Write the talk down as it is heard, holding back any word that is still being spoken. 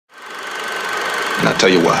And I'll tell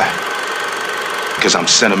you why. Because I'm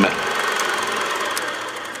sentimental.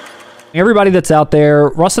 Everybody that's out there,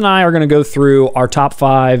 Russ and I are going to go through our top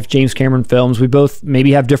 5 James Cameron films. We both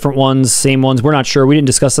maybe have different ones, same ones. We're not sure. We didn't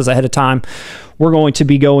discuss this ahead of time. We're going to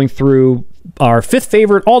be going through our 5th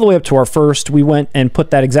favorite all the way up to our 1st. We went and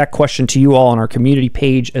put that exact question to you all on our community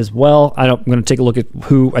page as well. I'm going to take a look at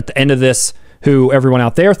who, at the end of this, who everyone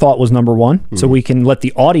out there thought was number 1, so we can let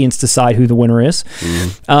the audience decide who the winner is.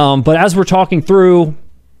 But as we're talking through,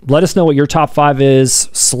 let us know what your top 5 is.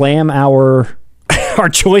 Slam our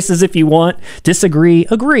choices if you want. Disagree,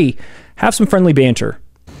 agree. Have some friendly banter.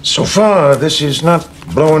 So far, this is not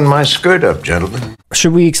blowing my skirt up, gentlemen.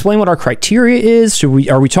 Should we explain what our criteria is? Are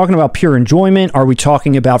we talking about pure enjoyment? Are we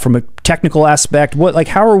talking about from a technical aspect? What, like,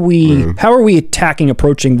 how are we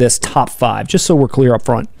approaching this top 5? Just so we're clear up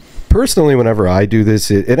front. Personally, whenever I do this,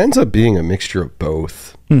 it ends up being a mixture of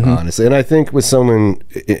both, honestly. And I think with someone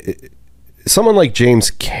like James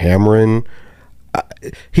Cameron,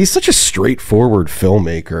 he's such a straightforward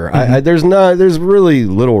filmmaker. There's really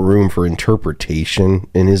little room for interpretation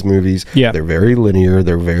in his movies. Yeah, they're very linear.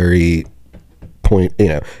 They're very 1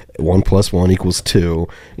 + 1 = 2.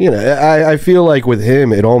 I feel like with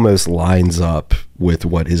him, it almost lines up with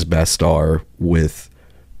what his best are with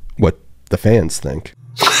what the fans think.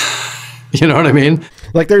 You know what I mean?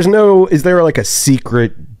 Like, is there like a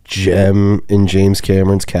secret gem in James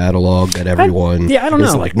Cameron's catalog that everyone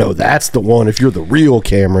is like, no, that's the one if you're the real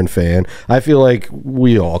Cameron fan? I feel like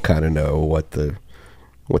we all kind of know what the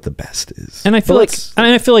best is. And I feel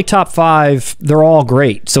like top 5, they're all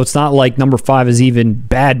great. So it's not like number 5 is even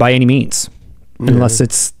bad by any means, unless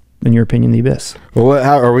it's, in your opinion, the abyss. Well,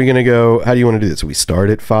 how are we going to go? How do you want to do this? We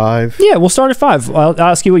start at 5? Yeah, we'll start at 5. I'll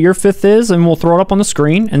ask you what your 5th is, and we'll throw it up on the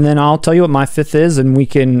screen, and then I'll tell you what my 5th is, and we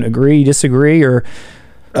can agree, disagree, or...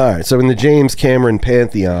 All right, so in the James Cameron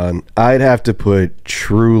pantheon, I'd have to put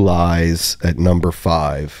True Lies at number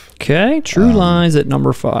 5. Okay, True Lies at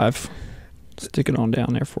number 5. Stick it on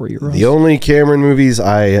down there for you, Russ. The only Cameron movies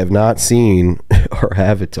I have not seen are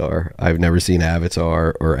Avatar. I've never seen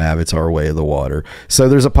Avatar or Avatar Way of the Water. So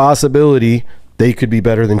there's a possibility they could be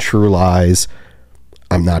better than True Lies.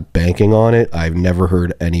 I'm not banking on it. I've never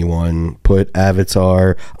heard anyone put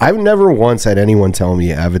Avatar. I've never once had anyone tell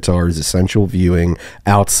me Avatar is essential viewing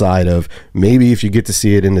outside of maybe if you get to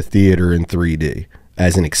see it in the theater in 3D.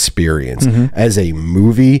 As an experience. As a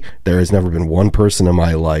movie, there has never been one person in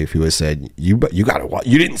my life who has said, you gotta watch,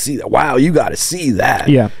 you didn't see that, wow, you gotta see that.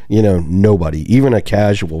 Yeah, nobody, even a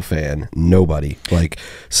casual fan, nobody. Like,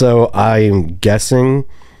 so I'm guessing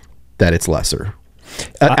that it's lesser.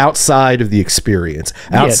 Outside of the experience,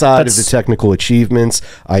 outside of the technical achievements,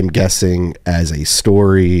 I'm guessing as a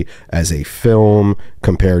story, as a film,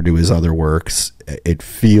 compared to his other works, it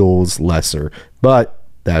feels lesser. But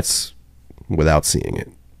that's without seeing it.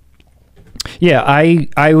 Yeah, I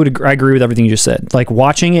agree with everything you just said. Like,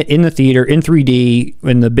 watching it in the theater in 3D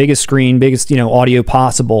in the biggest screen, biggest audio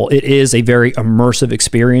possible, it is a very immersive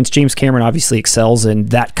experience. James Cameron obviously excels in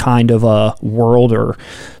that kind of a world, or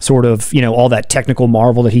sort of all that technical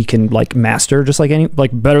marvel that he can like master, just like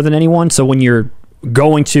better than anyone. So when you're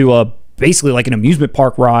going to basically like an amusement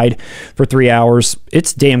park ride for 3 hours,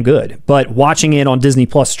 it's damn good. But watching it on Disney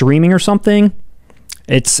Plus streaming or something,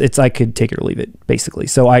 it's I could take it or leave it, basically.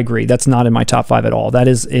 So I agree. That's not in my top 5 at all. That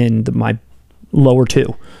is in my lower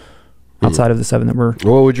 2, outside of the 7 that we're...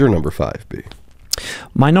 What would your number 5 be?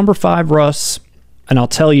 My number 5, Russ, and I'll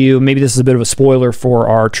tell you, maybe this is a bit of a spoiler for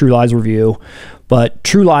our True Lies review, but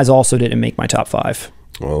True Lies also didn't make my top 5.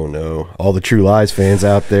 Oh no! All the True Lies fans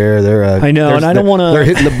out there, I know, and I don't want to. They're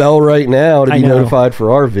hitting the bell right now to be notified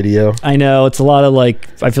for our video. I know, it's a lot of I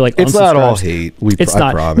feel like it's not all hate. It's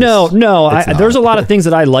not. Promise. No. There's a lot of things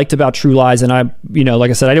that I liked about True Lies, and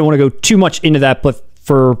like I said, I didn't want to go too much into that, but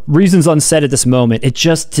for reasons unsaid at this moment, it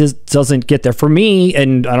just doesn't get there for me.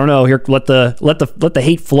 And I don't know. Here, let the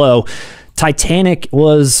hate flow. Titanic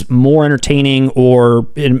was more entertaining, or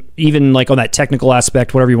even like on that technical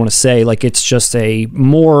aspect, whatever you want to say, like it's just a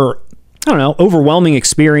more, I don't know, overwhelming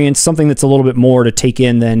experience, something that's a little bit more to take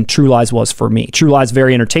in than True Lies was for me. True Lies,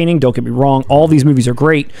 very entertaining, don't get me wrong, all these movies are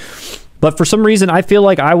great, but for some reason I feel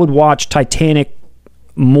like I would watch Titanic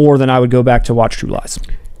more than I would go back to watch True Lies.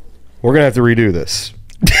 We're gonna have to redo this.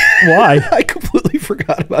 Why? I completely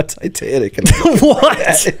forgot about Titanic.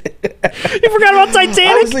 What? You forgot about Titanic?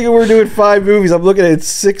 I was thinking we're doing 5 movies. I'm looking at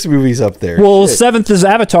 6 movies up there. Well, 7th is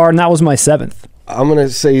Avatar, and that was my 7th. I'm going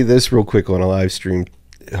to say this real quick on a live stream.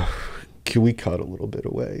 Can we cut a little bit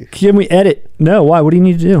away? Can we edit? No, why? What do you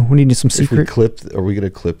need to do? We need some secret... Are we going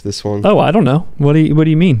to clip this one? Oh, I don't know. What do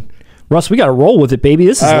you mean? Russ, we got to roll with it, baby.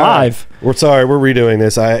 This is live. We're sorry, we're redoing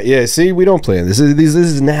this. Yeah, see, we don't plan. This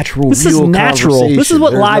is natural. This is natural. This is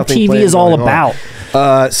what live TV is all about.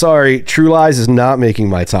 Sorry, True Lies is not making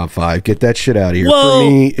my top 5. Get that shit out of here. Whoa. For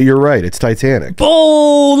me, you're right. It's Titanic.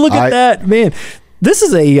 Oh, look at that, man. This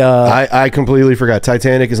is a. I completely forgot.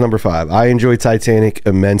 Titanic is number 5. I enjoy Titanic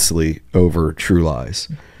immensely over True Lies.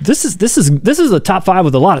 This is a top 5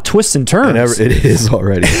 with a lot of twists and turns. It is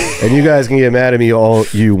already. And you guys can get mad at me all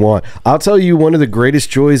you want. I'll tell you one of the greatest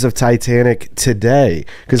joys of Titanic today,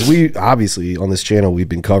 because we obviously on this channel we've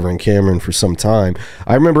been covering Cameron for some time.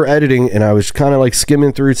 I remember editing and I was kind of like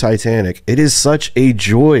skimming through Titanic. It is such a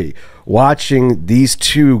joy watching these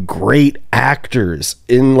two great actors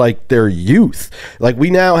in like their youth. Like we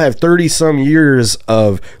now have 30 some years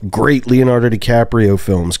of great Leonardo DiCaprio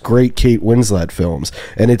films, great Kate Winslet films,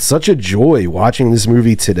 and it's such a joy watching this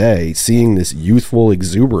movie today, seeing this youthful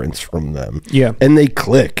exuberance from them. Yeah, and they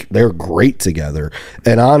click. They're great together.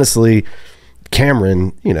 And honestly,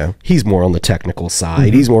 Cameron, you know, he's more on the technical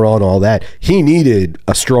side. He's more on all that. He needed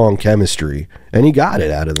a strong chemistry, and he got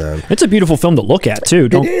it out of them. It's a beautiful film to look at, too.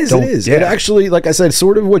 It is. Yeah. It actually, like I said,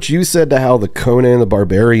 sort of what you said to how the Conan the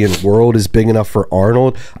Barbarian world is big enough for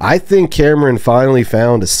Arnold. I think Cameron finally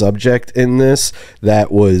found a subject in this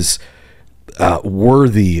that was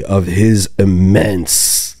worthy of his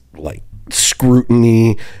immense, like,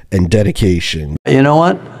 scrutiny and dedication. You know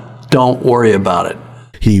what? Don't worry about it.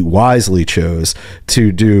 He wisely chose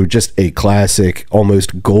to do just a classic,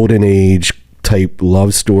 almost golden age type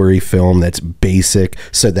love story film that's basic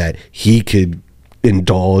so that he could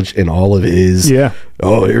indulge in all of his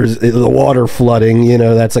here's the water flooding, you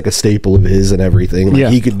know, that's like a staple of his and everything.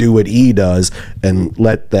 Like he could do what he does and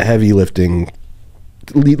let the heavy lifting,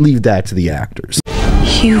 leave that to the actors.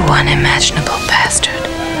 You unimaginable bastard.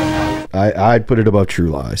 I'd put it above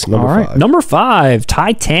True Lies. Number 5. Number 5,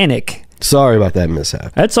 Titanic. Sorry about that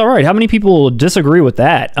mishap. That's all right. How many people disagree with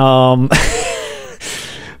that?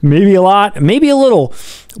 Maybe a lot, maybe a little.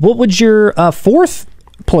 What would your 4th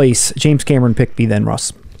place James Cameron pick be then,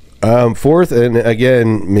 Russ? 4th, and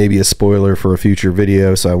again, maybe a spoiler for a future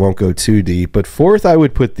video, so I won't go too deep, but 4th, I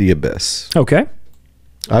would put The Abyss. Okay.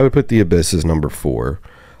 I would put The Abyss as number 4.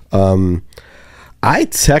 I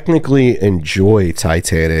technically enjoy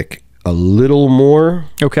Titanic a little more.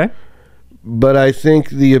 Okay. But I think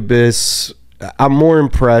The Abyss, I'm more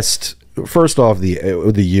impressed. First off,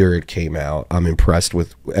 the year it came out, I'm impressed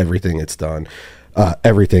with everything it's done,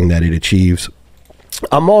 everything that it achieves.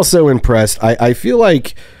 I'm also impressed. I feel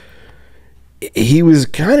like he was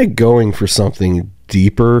kind of going for something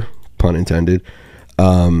deeper, pun intended,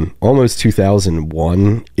 almost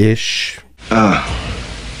 2001-ish.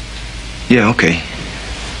 Yeah, okay.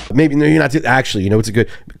 Maybe, no, you're not. Actually, you know, it's a good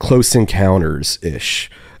Close Encounters-ish.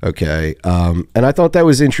 Okay. And I thought that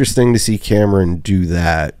was interesting to see Cameron do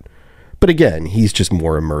that. But again, he's just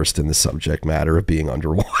more immersed in the subject matter of being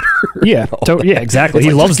underwater. Yeah, exactly.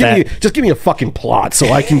 He loves that. Just give me a fucking plot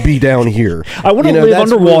so I can be down here. I want to live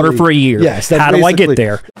underwater for a year. Yes. How do I get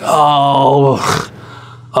there? Oh,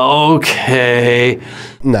 okay.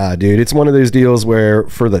 Nah, dude, it's one of those deals where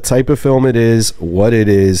for the type of film it is, what it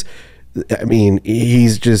is, I mean,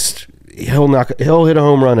 he's just... He'll hit a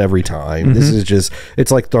home run every time. This is just,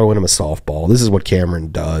 it's like throwing him a softball. This is what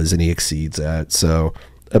Cameron does, and he exceeds at. So,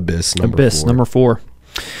 Abyss number 4.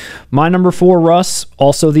 My number 4, Russ,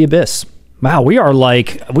 also The Abyss. Wow, we are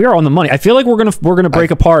on the money. I feel like we're gonna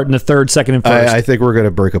break apart in the 3rd, 2nd, and 1st. I think we're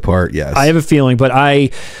gonna break apart. Yes, I have a feeling, but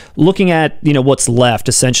looking at what's left,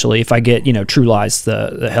 essentially, if I get True Lies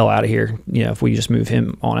the hell out of here, if we just move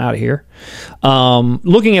him on out of here,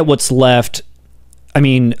 looking at what's left. I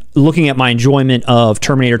mean, looking at my enjoyment of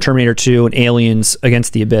Terminator 2, and Aliens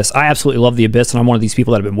against The Abyss, I absolutely love The Abyss, and I'm one of these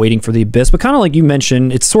people that have been waiting for The Abyss. But kind of like you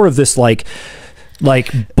mentioned, it's sort of this like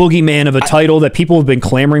boogeyman of a title that people have been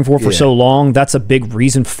clamoring for so long. That's a big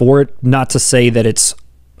reason for it. Not to say that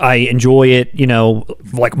I enjoy it,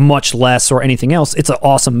 like much less or anything else. It's an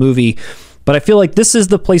awesome movie, but I feel like this is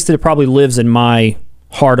the place that it probably lives in my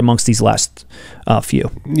heart amongst these last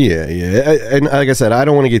few. Yeah. And like I said, I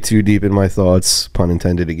don't want to get too deep in my thoughts, pun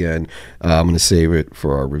intended again. I'm going to save it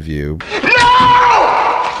for our review.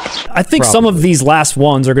 I think some of these last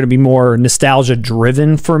ones are going to be more nostalgia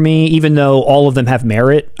driven for me, even though all of them have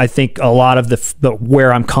merit. I think a lot of the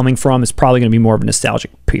where I'm coming from is probably going to be more of a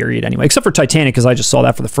nostalgic period anyway, except for Titanic, because I just saw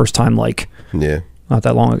that for the first time not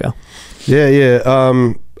that long ago. Yeah.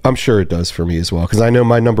 I'm sure it does for me as well, because I know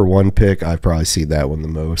my number 1 pick, I've probably seen that one the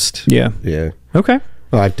most. Yeah. Okay.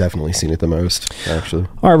 I've definitely seen it the most, actually.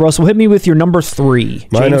 All right, Russell, hit me with your number 3,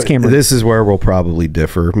 James Cameron. This is where we'll probably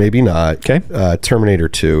differ. Maybe not. Okay. Terminator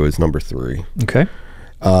 2 is number 3. Okay.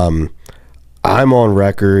 I'm on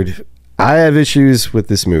record. I have issues with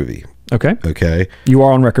this movie. Okay. You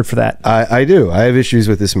are on record for that. I do. I have issues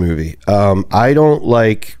with this movie. I don't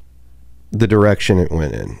like the direction it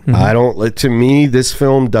went in. I don't. To me, this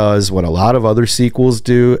film does what a lot of other sequels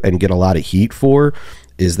do and get a lot of heat for,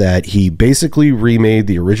 is that he basically remade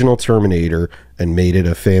the original Terminator and made it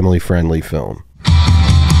a family-friendly film.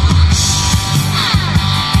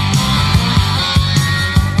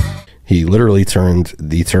 He literally turned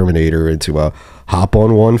the Terminator into a hop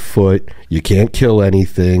on one foot, you can't kill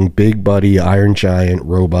anything, big buddy, iron giant,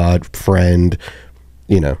 robot, friend,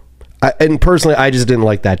 you know. And personally, I just didn't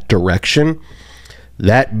like that direction.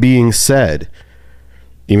 That being said,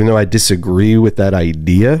 even though I disagree with that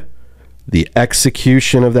idea, the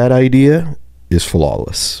execution of that idea is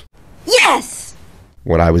flawless. Yes!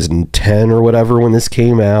 When I was 10 or whatever when this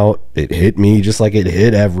came out, it hit me just like it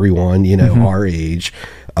hit everyone, you know, our age.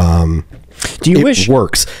 Do you wish it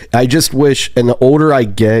works? I just wish, and the older I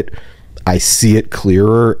get, I see it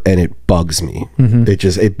clearer, and it bugs me.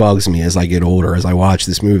 It bugs me as I get older. As I watch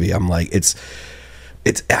this movie, I'm like, it's.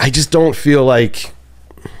 I just don't feel like.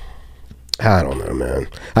 I don't know, man.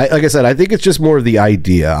 Like I said, I think it's just more of the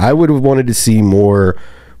idea. I would have wanted to see more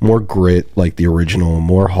grit, like the original,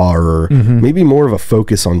 more horror, maybe more of a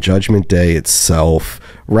focus on Judgment Day itself,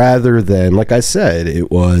 rather than, like I said, it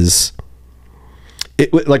was.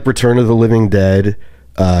 Like Return of the Living Dead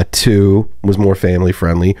 2 was more family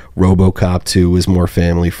friendly. RoboCop 2 was more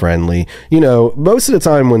family friendly. You know, most of the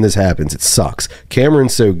time when this happens, it sucks.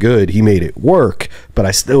 Cameron's so good, he made it work, but I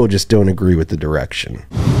still just don't agree with the direction.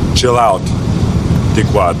 Chill out,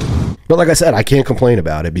 dickwad. But like I said, I can't complain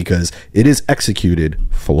about it because it is executed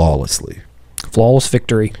flawlessly. Flawless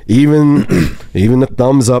victory. Even the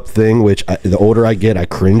thumbs up thing, which the older I get, I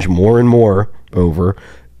cringe more and more over.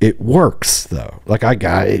 It works though. Like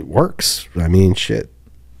it works. I mean, shit.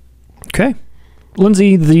 Okay.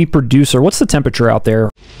 Lindsay, the producer, what's the temperature out there?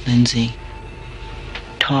 Lindsay,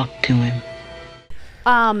 talk to him.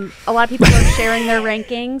 A lot of people are sharing their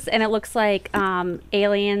rankings, and it looks like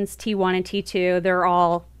Aliens T1 and T2, they're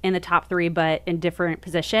all in the top 3, but in different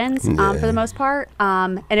positions for the most part.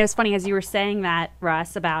 And it was funny, as you were saying that,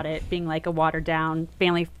 Russ, about it being like a watered-down,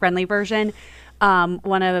 family-friendly version.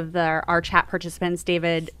 One of our chat participants,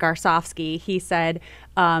 David Garsofsky, he said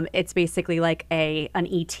it's basically like an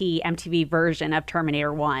E.T. MTV version of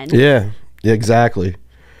Terminator 1. Yeah, exactly.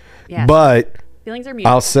 Yeah, but feelings are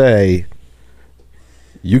mutual. I'll say,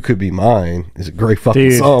 You Could Be Mine is a great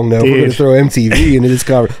fucking song. Now we're gonna throw MTV into this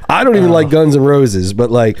cover. I don't even like Guns N' Roses, but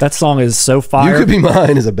like that song is so fire. You Could Be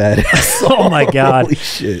Mine is a badass song. Oh my god, holy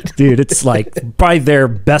shit, dude! It's like probably their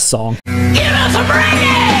best song. Give us a break!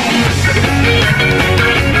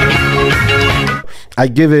 I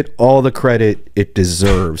give it all the credit it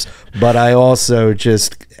deserves, but I also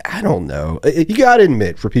I don't know. You got to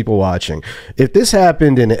admit, for people watching, if this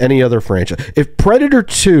happened in any other franchise, if Predator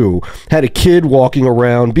 2 had a kid walking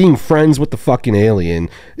around being friends with the fucking alien,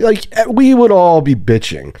 like, we would all be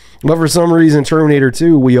bitching. But for some reason, Terminator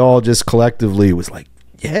 2, we all just collectively was like,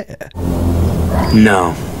 yeah.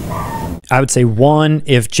 No. I would say 1,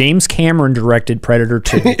 if James Cameron directed Predator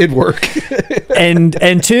 2, it'd work. and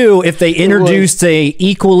 2, if they introduced a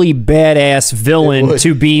equally badass villain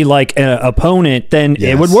to be like an opponent, then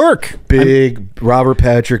it would work. Robert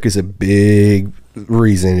Patrick is a big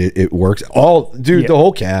reason it works. The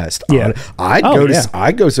whole cast. Yeah.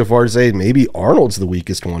 I'd go so far to say maybe Arnold's the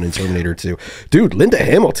weakest one in Terminator 2. Dude, Linda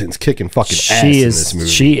Hamilton's kicking fucking ass in this movie.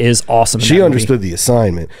 She is awesome. She understood the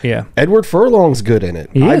assignment. Yeah. Edward Furlong's good in it.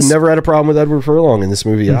 I've never had a problem with Edward Furlong in this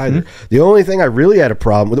movie either. The only thing I really had a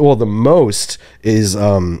problem with, well, the most, is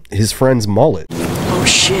his friend's mullet. Oh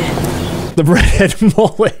shit. The redhead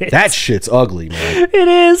mullet. That shit's ugly, man. It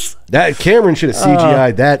is. That Cameron should have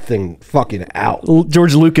CGI'd that thing fucking out.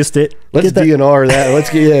 George Lucas did. Let's DNR that. Let's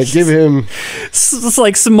give him. Just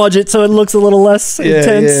like smudge it so it looks a little less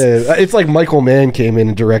intense. Yeah. It's like Michael Mann came in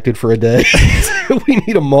and directed for a day. We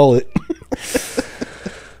need a mullet.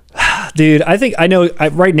 Dude, I think I know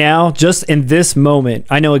right now, just in this moment,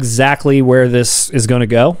 I know exactly where this is going to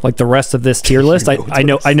go. Like the rest of this tier list, I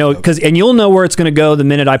know, and you'll know where it's going to go the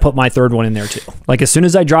minute I put my third one in there too. Like as soon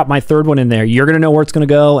as I drop my third one in there, you're going to know where it's going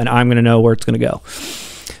to go, and I'm going to know where it's going to go.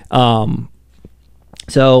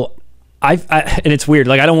 So and it's weird.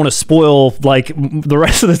 Like I don't want to spoil like the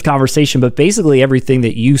rest of this conversation, but basically everything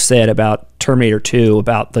that you said about Terminator 2,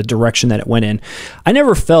 about the direction that it went in, I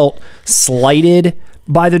never felt slighted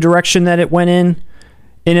by the direction that it went in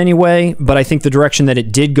any way, but I think the direction that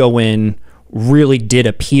it did go in really did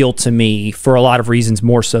appeal to me for a lot of reasons,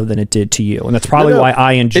 more so than it did to you. And that's probably why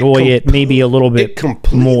I enjoy it maybe a little bit it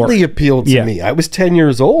completely more. Appealed to me. I was 10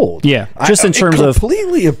 years old. Yeah. Just in terms it of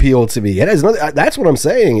completely appealed to me. It has nothing, that's what I'm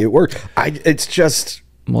saying. It worked. It's just.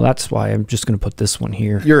 Well, that's why I'm just going to put this one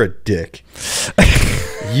here. You're a dick.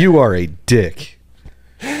 You are a dick.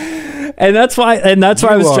 And that's why I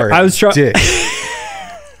was trying.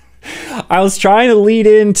 I was trying to lead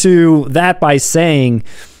into that by saying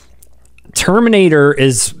Terminator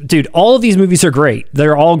is, dude, all of these movies are great.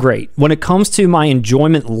 They're all great. When it comes to my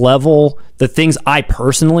enjoyment level, the things I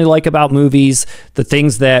personally like about movies, the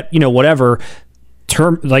things that, whatever,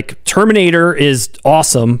 like Terminator is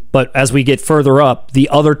awesome, but as we get further up, the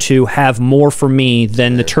other two have more for me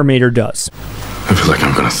than the Terminator does. I feel like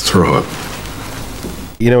I'm going to throw up.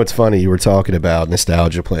 It's funny, you were talking about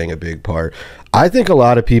nostalgia playing a big part. I think a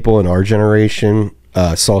lot of people in our generation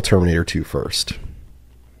saw Terminator 2 first.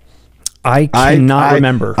 I cannot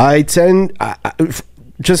remember. It's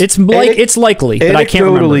likely, but I can't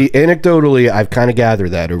remember. Anecdotally, I've kind of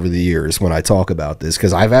gathered that over the years when I talk about this,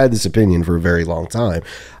 because I've had this opinion for a very long time.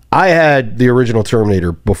 I had the original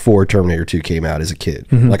Terminator before Terminator 2 came out as a kid.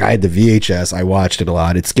 Mm-hmm. Like, I had the VHS. I watched it a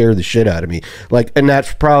lot. It scared the shit out of me. Like, and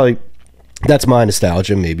that's my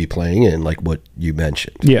nostalgia maybe playing in, like what you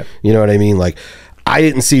mentioned. Yeah. You know what I mean? Like, I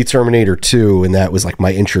didn't see Terminator 2, and that was like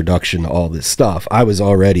my introduction to all this stuff. I was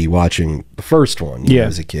already watching the first one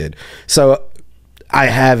as a kid. So I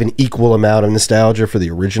have an equal amount of nostalgia for the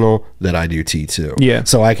original that I do T2. Yeah.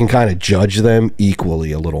 So I can kind of judge them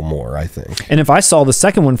equally a little more, I think. And if I saw the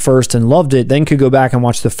second one first and loved it, then could go back and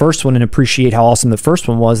watch the first one and appreciate how awesome the first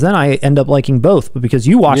one was, then I end up liking both. But because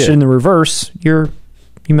you watched it in the reverse,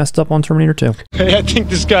 you messed up on Terminator 2. Hey, I think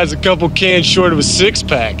this guy's a couple cans short of a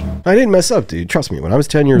six-pack. I didn't mess up, dude. Trust me. When I was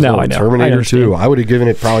 10 years old, Terminator 2, I would have given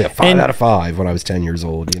it probably a 5 out of 5 when I was 10 years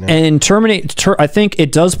old. And Terminator, I think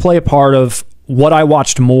it does play a part of what I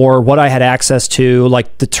watched more, what I had access to.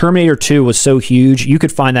 Like, the Terminator 2 was so huge. You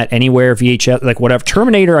could find that anywhere, VHS, like whatever.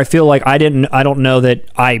 Terminator, I feel like I don't know that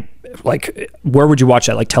like, where would you watch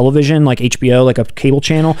that? Like television, like HBO, like a cable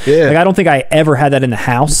channel? Yeah. Like, I don't think I ever had that in the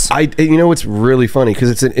house. It's really funny because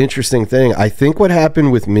it's an interesting thing. I think what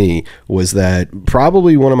happened with me was that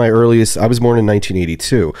probably one of my earliest, I was born in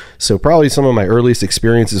 1982, so probably some of my earliest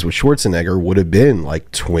experiences with Schwarzenegger would have been like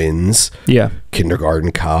Twins,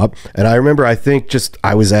 Kindergarten Cop. And I remember, I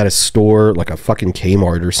was at a store, like a fucking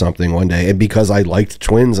Kmart or something one day, and because I liked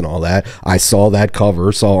Twins and all that, I saw that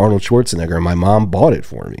cover, saw Arnold Schwarzenegger, and my mom bought it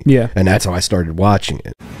for me. Yeah. And that's how I started watching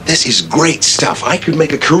it. This is great stuff. I could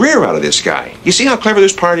make a career out of this guy. You see how clever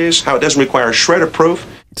this part is? How it doesn't require a shred of proof?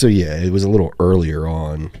 So yeah, it was a little earlier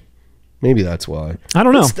on. Maybe that's why. I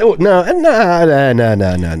don't know. Still, no.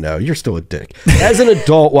 You're still a dick. As an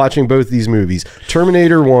adult watching both these movies,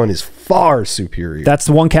 Terminator 1 is far superior. That's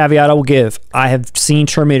the one caveat I will give. I have seen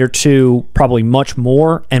Terminator 2 probably much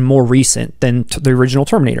more and more recent than the original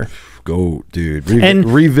Terminator. Go, dude.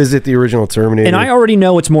 Revisit the original Terminator. And I already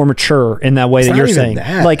know it's more mature in that way that you're saying.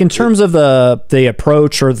 Like, in terms of the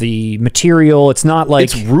approach or the material, it's not like...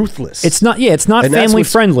 It's ruthless. It's not family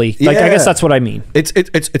friendly. Like, I guess that's what I mean.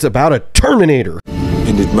 It's about a Terminator.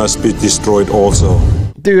 And it must be destroyed also.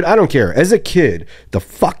 Dude, I don't care. As a kid, the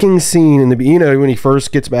fucking scene in the... when he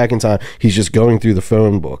first gets back in time, he's just going through the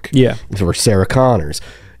phone book. Yeah. For Sarah Connors.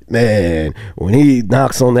 Man, when he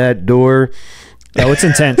knocks on that door... Oh, it's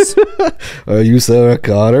intense. You Sarah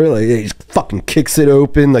Connor? Like, he fucking kicks it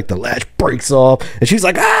open, like the latch breaks off, and she's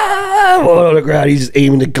like, on the ground. He's just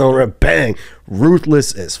aiming the gun, and bang.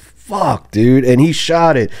 Ruthless as fuck, dude. And he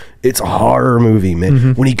shot it. It's a horror movie, man.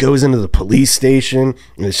 Mm-hmm. When he goes into the police station,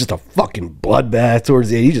 and it's just a fucking bloodbath towards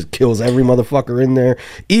the end. He just kills every motherfucker in there.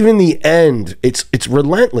 Even the end, it's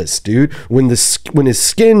relentless, dude. When his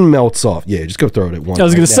skin melts off, just go throw it at one. I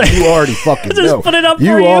was gonna say, you already fucking just know. Put it up for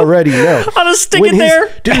you. You already know. I'll just stick it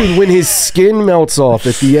there, dude. When his skin melts off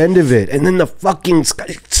at the end of it, and then the fucking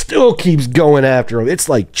sky still keeps going after him. It's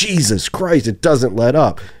like, Jesus Christ! It doesn't let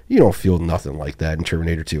up. You don't feel nothing like that in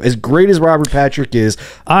Terminator 2. As great as Robert Patrick is,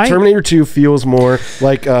 Terminator 2 feels more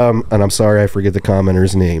like, and I'm sorry, I forget the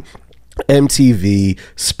commenter's name, MTV,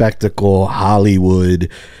 spectacle,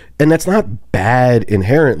 Hollywood. And that's not bad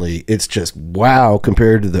inherently. It's just, wow,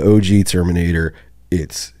 compared to the OG Terminator,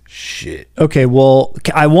 it's shit. Okay, well,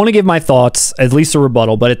 I want to give my thoughts, at least a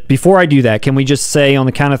rebuttal, but before I do that, can we just say on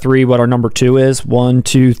the count of 3 what our number 2 is? 1,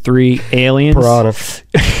 2, 3, Aliens. Piranha.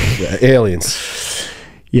 Aliens.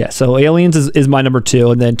 Yeah, so Aliens is my number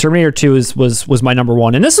 2, and then Terminator 2 was my number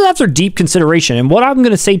 1. And this is after deep consideration. And what I'm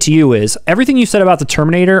going to say to you is, everything you said about the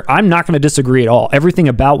Terminator, I'm not going to disagree at all. Everything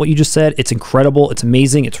about what you just said, it's incredible, it's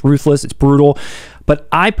amazing, it's ruthless, it's brutal. But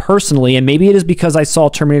I personally, and maybe it is because I saw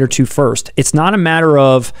Terminator 2 first, it's not a matter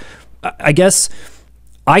of, I guess,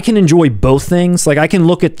 I can enjoy both things. Like, I can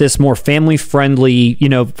look at this more family-friendly,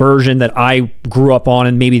 version that I grew up on,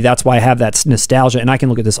 and maybe that's why I have that nostalgia. And I can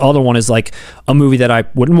look at this other one as like a movie that I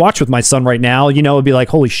wouldn't watch with my son right now. It'd be like,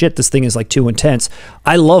 holy shit, this thing is like too intense.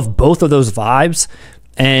 I love both of those vibes,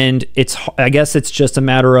 and I guess it's just a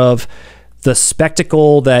matter of the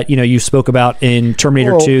spectacle that you spoke about in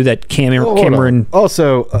Terminator 2 that Cameron.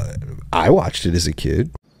 Also, I watched it as a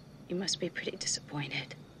kid. You must be pretty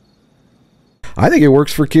disappointed. I think it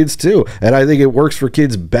works for kids too, and I think it works for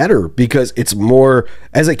kids better because it's more,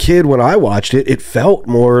 as a kid when I watched it, it felt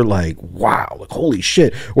more like, wow, like holy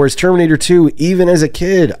shit. Whereas Terminator 2, even as a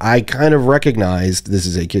kid, I kind of recognized this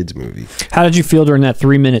is a kid's movie. How did you feel during that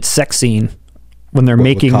 3-minute sex scene when they're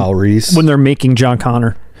making Kyle Reese? When they're making John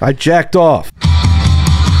Connor? I jacked off.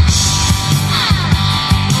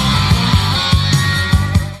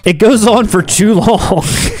 It goes on for too long.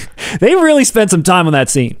 They really spent some time on that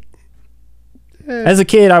scene. As a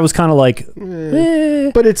kid, I was kind of like,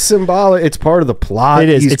 but it's symbolic. It's part of the plot. It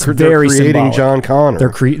is. It's very creating symbolic. John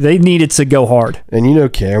Connor. They needed to go hard.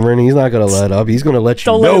 And Cameron, he's not going to let up. He's going to let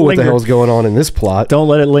you know what the hell's going on in this plot. Don't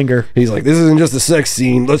let it linger. He's like, this isn't just a sex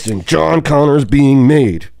scene. Listen, John Connor's being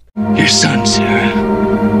made. Your son, Sarah.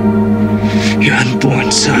 Your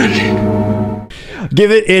unborn son.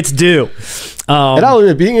 Give it its due. And I'll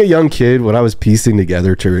admit, being a young kid, when I was piecing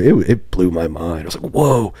together, it blew my mind. I was like,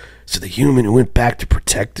 whoa. So the human who went back to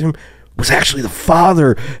protect him was actually the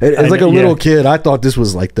father. And as like a little kid, I thought this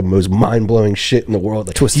was like the most mind-blowing shit in the world.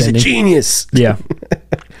 Like, he's a genius. Yeah.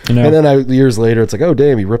 And then years later, it's like, oh,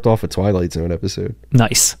 damn, he ripped off a Twilight Zone episode.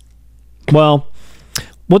 Nice. Well,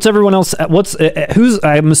 what's everyone else?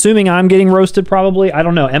 I'm assuming I'm getting roasted probably. I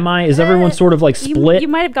don't know. Is everyone sort of like split? You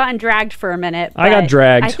might have gotten dragged for a minute. I got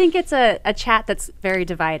dragged. I think it's a chat that's very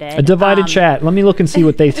divided. A divided chat. Let me look and see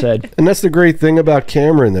what they said. And that's the great thing about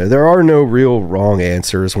Cameron there. There are no real wrong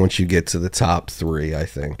answers once you get to the top 3, I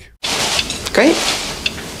think. Great.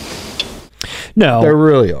 No. There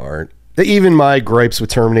really aren't. Even my gripes with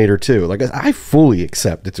Terminator 2, like I fully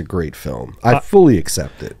accept it's a great film. I fully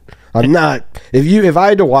accept it. I'm not. If I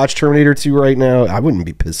had to watch Terminator 2 right now, I wouldn't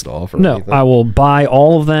be pissed off. Or anything. I will buy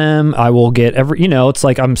all of them. I will get every. It's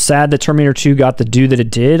like I'm sad that Terminator 2 got the due that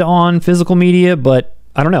it did on physical media, but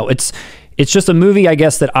I don't know. It's just a movie, I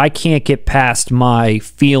guess, that I can't get past my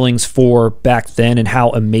feelings for back then and how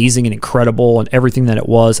amazing and incredible and everything that it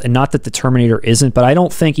was. And not that the Terminator isn't, but I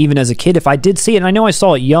don't think even as a kid, if I did see it, and I know I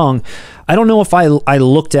saw it young, I don't know if I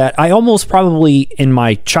almost probably in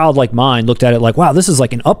my childlike mind looked at it like, wow, this is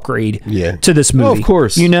like an upgrade to this movie. Oh, of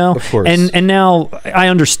course. Of course. And now I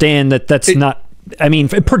understand that that's not. I mean,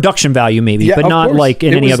 production value maybe, but not like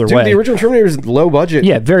in any other way. The original Terminator is low budget.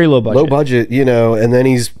 Yeah, very low budget. Low budget, and then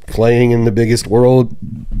he's playing in the biggest world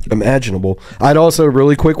imaginable. I'd also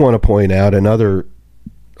really quick want to point out another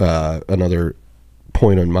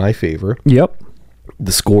point on my favor. Yep.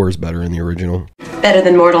 The score is better in the original. Better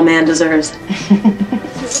than mortal man deserves.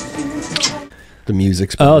 The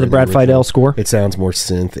music's better. Oh, the Brad Fiedel score? It sounds more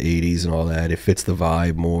synth 80s and all that. It fits the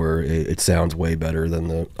vibe more. It sounds way better than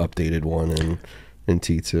the updated one in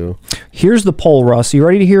T2. Here's the poll, Russ. You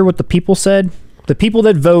ready to hear what the people said? The people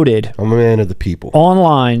that voted. I'm a man of the people.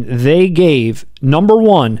 Online, they gave number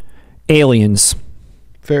 1, Aliens.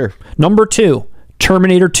 Fair. Number 2,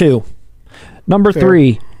 Terminator 2. Number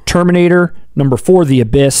 3, Terminator. Number 4, The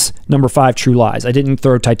Abyss. Number 5, True Lies. I didn't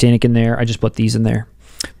throw Titanic in there. I just put these in there.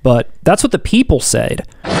 But that's what the people said.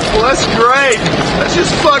 Well, that's great. That's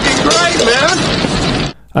just fucking great,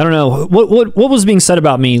 man. I don't know. What was being said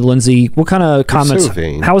about me, Lindsay? What kind of comments? So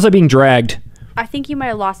vain. How was I being dragged? I think you might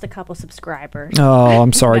have lost a couple subscribers. Oh,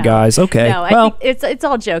 I'm sorry, guys. Okay. No, I think it's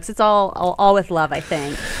all jokes. It's all with love, I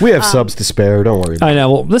think. We have subs to spare. Don't worry about I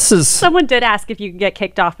know. Well, this is... Someone did ask if you could get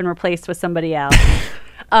kicked off and replaced with somebody else.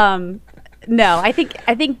 No, I think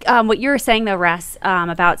what you were saying though, Russ,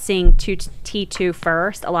 about seeing T2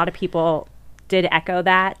 first, a lot of people did echo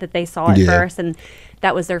that they saw it first and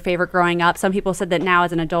that was their favorite growing up. Some people said that now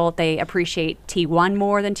as an adult they appreciate T1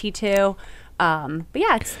 more than T2. But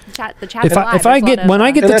yeah, it's the chat. If I get when I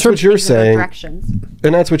get the that's what you're saying,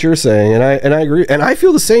 and that's what you're saying, and I agree, and I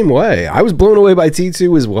feel the same way. I was blown away by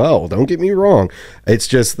T2 as well. Don't get me wrong. It's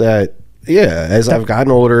just that as I've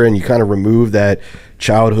gotten older and you kind of remove that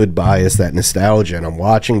childhood bias, that nostalgia, and I'm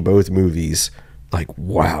watching both movies like,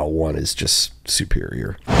 wow, one is just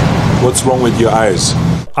superior. What's wrong with your eyes?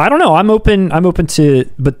 I don't know. I'm open to,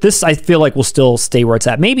 but this I feel like will still stay where it's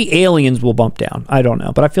at. Maybe Aliens will bump down. I don't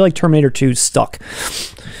know, but I feel like Terminator 2 stuck.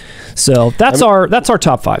 So that's our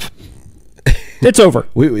top 5. It's over.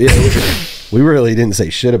 We really didn't say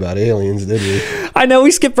shit about Aliens, did we? I know,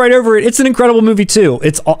 we skipped right over it. It's an incredible movie too.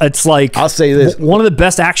 It's like, I'll say this, one of the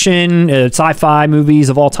best action sci-fi movies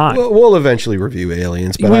of all time. We'll eventually review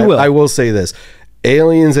Aliens, but I will say this.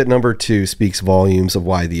 Aliens at number 2 speaks volumes of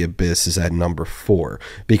why The Abyss is at number 4,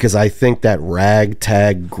 because I think that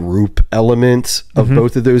ragtag group element of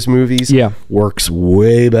both of those movies works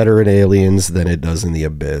way better in Aliens than it does in The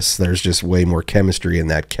Abyss. There's just way more chemistry in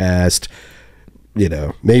that cast. You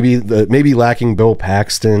know, maybe lacking Bill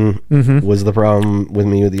Paxton was the problem with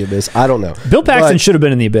me with The Abyss. I don't know. Bill Paxton should have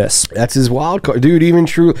been in The Abyss. That's his wild card, dude. Even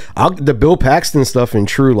the Bill Paxton stuff in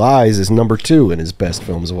True Lies is number 2 in his best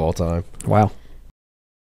films of all time. Wow.